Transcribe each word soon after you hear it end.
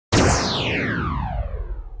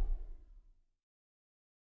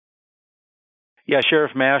Yeah,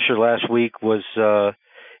 Sheriff Masher last week was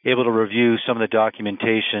able to review some of the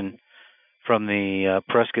documentation from the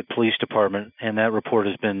Prescott Police Department, and that report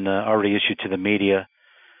has been already issued to the media,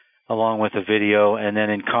 along with a video, and then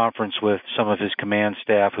in conference with some of his command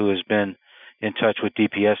staff who has been in touch with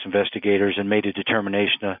DPS investigators and made a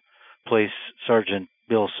determination to place Sergeant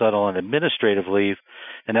Bill Suttle on administrative leave,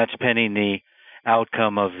 and that's pending the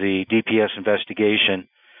outcome of the DPS investigation.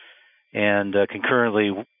 And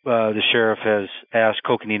concurrently, the sheriff has asked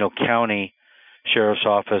Coconino County Sheriff's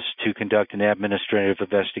Office to conduct an administrative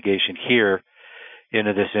investigation here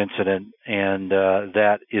into this incident, and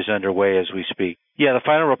that is underway as we speak. Yeah, the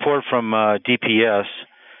final report from DPS,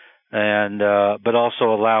 and but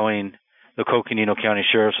also allowing the Coconino County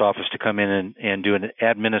Sheriff's Office to come in and do an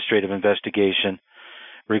administrative investigation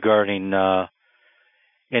regarding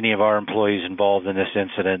any of our employees involved in this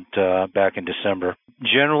incident back in December.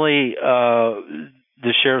 Generally,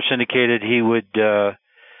 the sheriff's indicated he would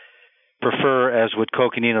prefer, as would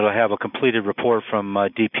Coconino, to have a completed report from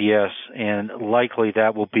DPS, and likely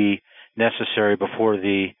that will be necessary before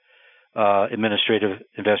the administrative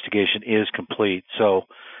investigation is complete. So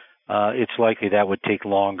it's likely that would take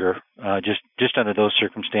longer, just under those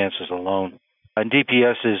circumstances alone. And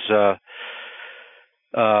DPS is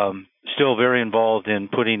still very involved in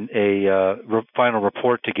putting a final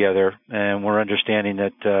report together, and we're understanding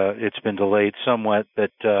that it's been delayed somewhat,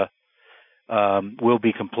 but will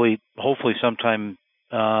be complete hopefully sometime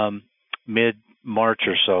mid-March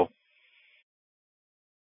or so.